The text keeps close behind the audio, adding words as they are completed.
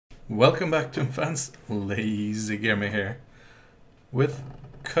Welcome back to fans, Lazygamer here. With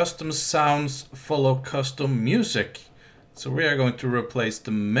custom sounds follow custom music. So we are going to replace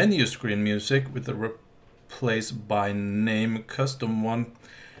the menu screen music with the replace by name custom one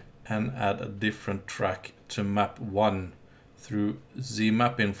and add a different track to map 1 through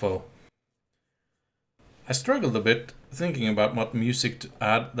ZMapInfo. I struggled a bit thinking about what music to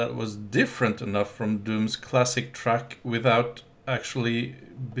add that was different enough from Doom's classic track without actually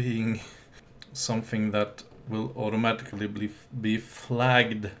being something that will automatically be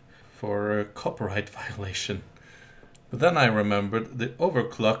flagged for a copyright violation. But then I remembered the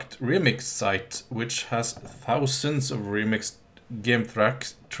Overclocked remix site, which has thousands of remixed game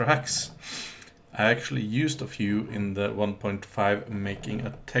tracks. I actually used a few in the 1.5 making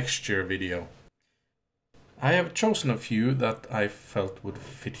a texture video. I have chosen a few that I felt would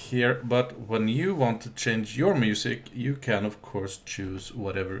fit here, but when you want to change your music, you can of course choose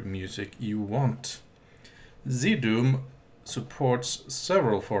whatever music you want. GZDoom supports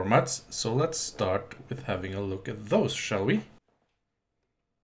several formats, so let's start with having a look at those, shall we?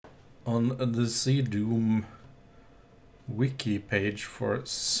 On the GZDoom wiki page for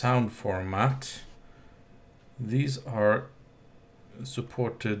sound format, these are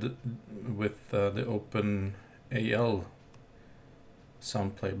supported with the OpenAL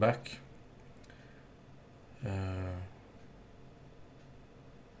sound playback.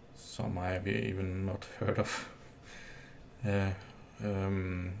 Some I have even not heard of.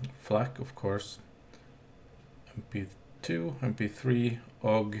 FLAC, of course, MP2, MP3,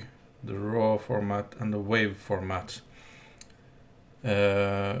 OGG, the RAW format, and the WAV format.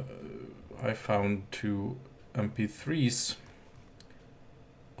 I found 2 MP3s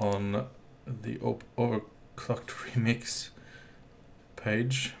on the Overclocked remix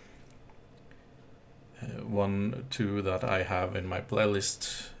page. 2 that I have in my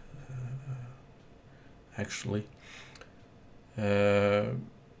playlist, actually.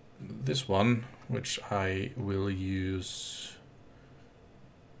 This one, which I will use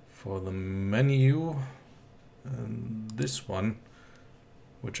for the menu, and this one,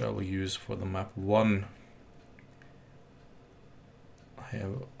 which I will use for the map 1. I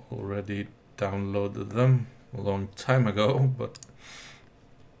have already downloaded them a long time ago,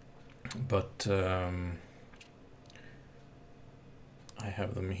 but I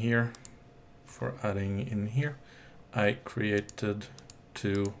have them here for adding in here. I created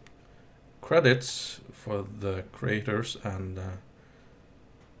 2 credits for the creators and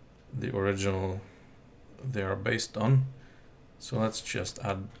the original they are based on. So let's just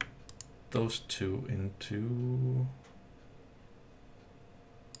add those 2 into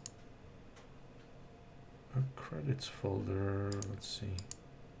a credits folder. Let's see.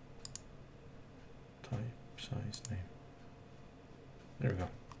 Type, size, name. There we go.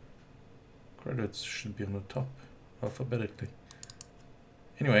 Credits should be on the top alphabetically.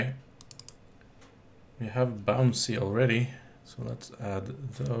 Anyway, we have Bouncy already, so let's add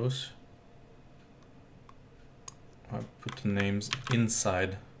those. I put the names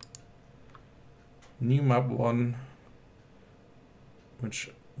inside. New map 1,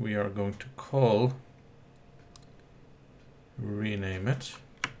 which we are going to call, rename it.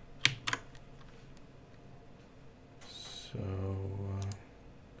 So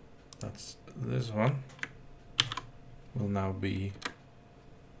that's this one. Will now be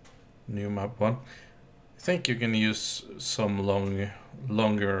new map 1. I think you can use some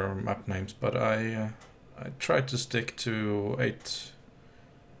longer map names, but I tried to stick to 8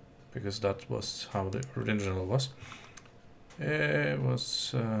 because that was how the original was. It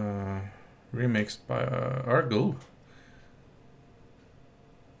was remixed by Argul,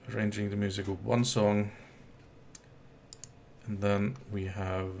 arranging the music of 1 song, and then we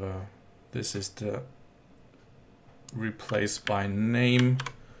have this is the replace by name,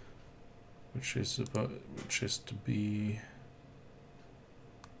 which is to be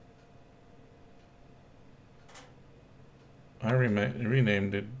I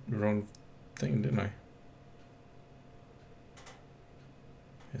renamed it the wrong thing, didn't I?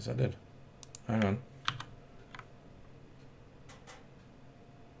 Yes, I did. Hang on.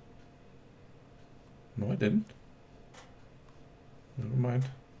 No, I didn't. Never mind.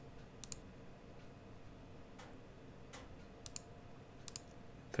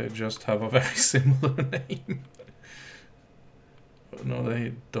 They just have a very similar name. No,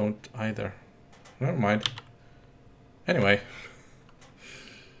 they don't either. Never mind. Anyway,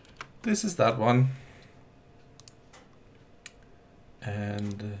 this is that one.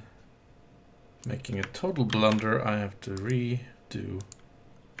 And making a total blunder, I have to redo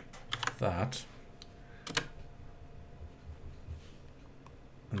that.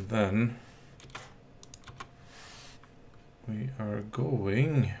 And then we are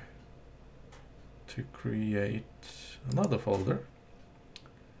going to create another folder.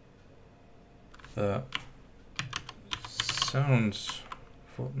 The sounds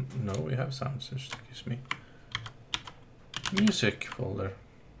for, no, we have sounds, excuse me. Music folder.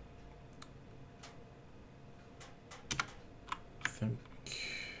 I think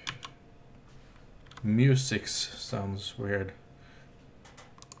musics sounds weird.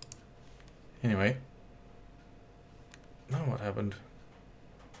 Anyway, now what happened?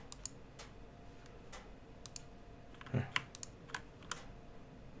 I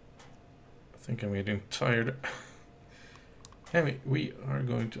think I'm getting tired. Anyway, we are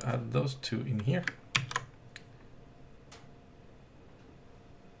going to add those two in here.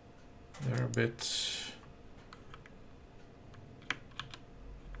 They're a bit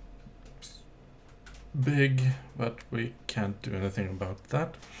big, but we can't do anything about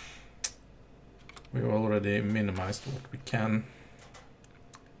that. We've already minimized what we can.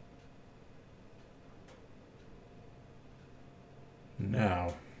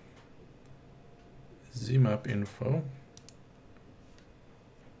 Now, zoom up info.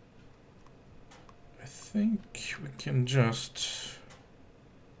 I think we can just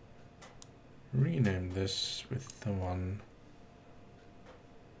rename this with the one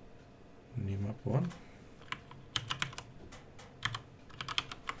new map 1.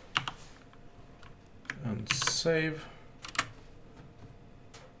 And save.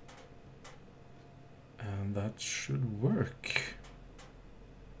 And that should work.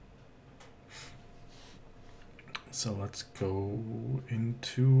 So let's go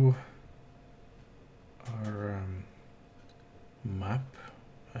into our map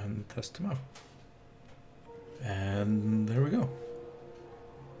and test them out. And there we go.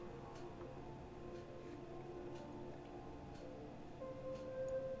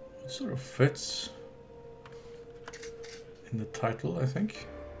 It sort of fits in the title, I think.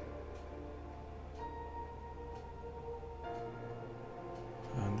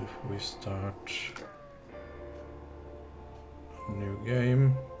 And if we start a new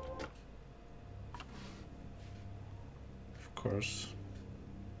game, of course,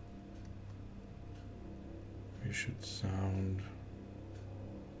 we should sound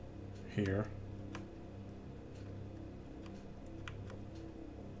here.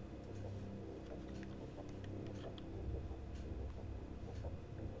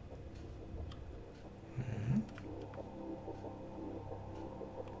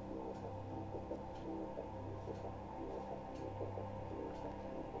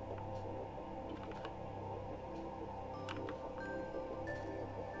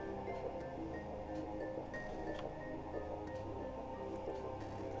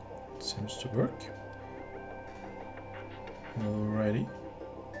 Seems to work. Alrighty.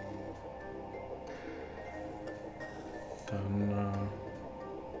 Then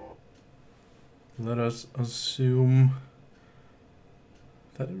let us assume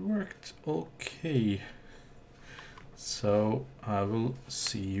that it worked okay. So I will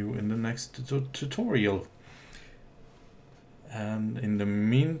see you in the next tutorial. And in the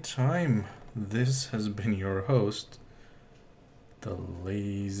meantime, this has been your host, the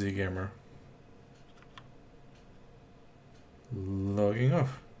Lazygamer, logging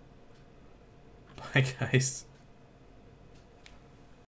off. Bye guys.